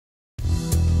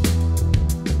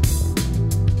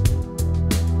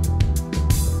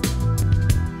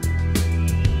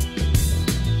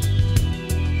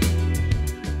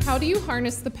do you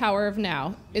harness the power of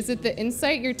now? Is it the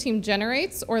insight your team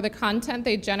generates or the content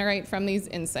they generate from these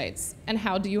insights? And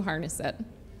how do you harness it?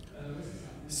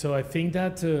 So I think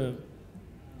that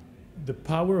the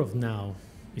power of now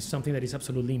is something that is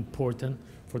absolutely important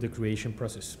for the creation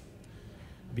process,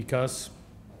 because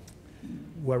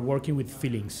we're working with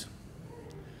feelings.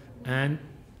 And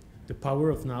the power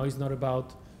of now is not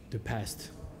about the past,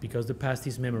 because the past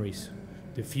is memories.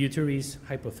 The future is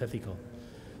hypothetical.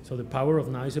 So the power of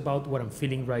now is about what I'm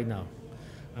feeling right now.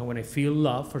 And when I feel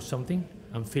love for something,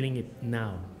 I'm feeling it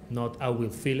now, not I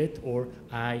will feel it or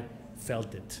I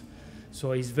felt it.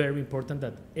 So it's very important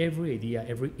that every idea,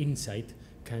 every insight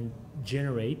can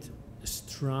generate a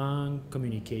strong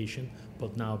communication,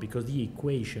 but now, because the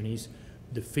equation is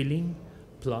the feeling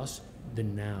plus the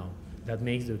now. That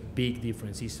makes the big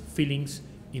difference, is feelings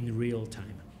in real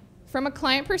time. From a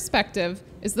client perspective,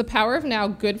 is the power of now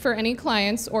good for any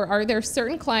clients, or are there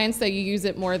certain clients that you use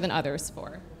it more than others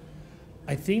for?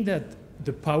 I think that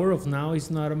the power of now is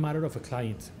not a matter of a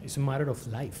client, it's a matter of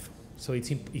life. So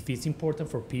if it's important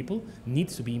for people, it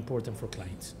needs to be important for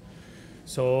clients.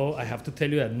 So I have to tell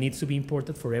you that it needs to be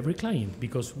important for every client,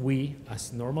 because we,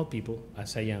 as normal people,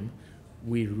 as I am,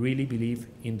 we really believe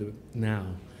in the now.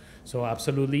 So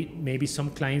absolutely, maybe some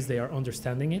clients, they are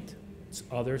understanding it,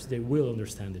 others, they will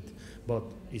understand it. But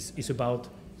it's about,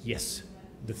 yes,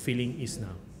 the feeling is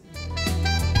now.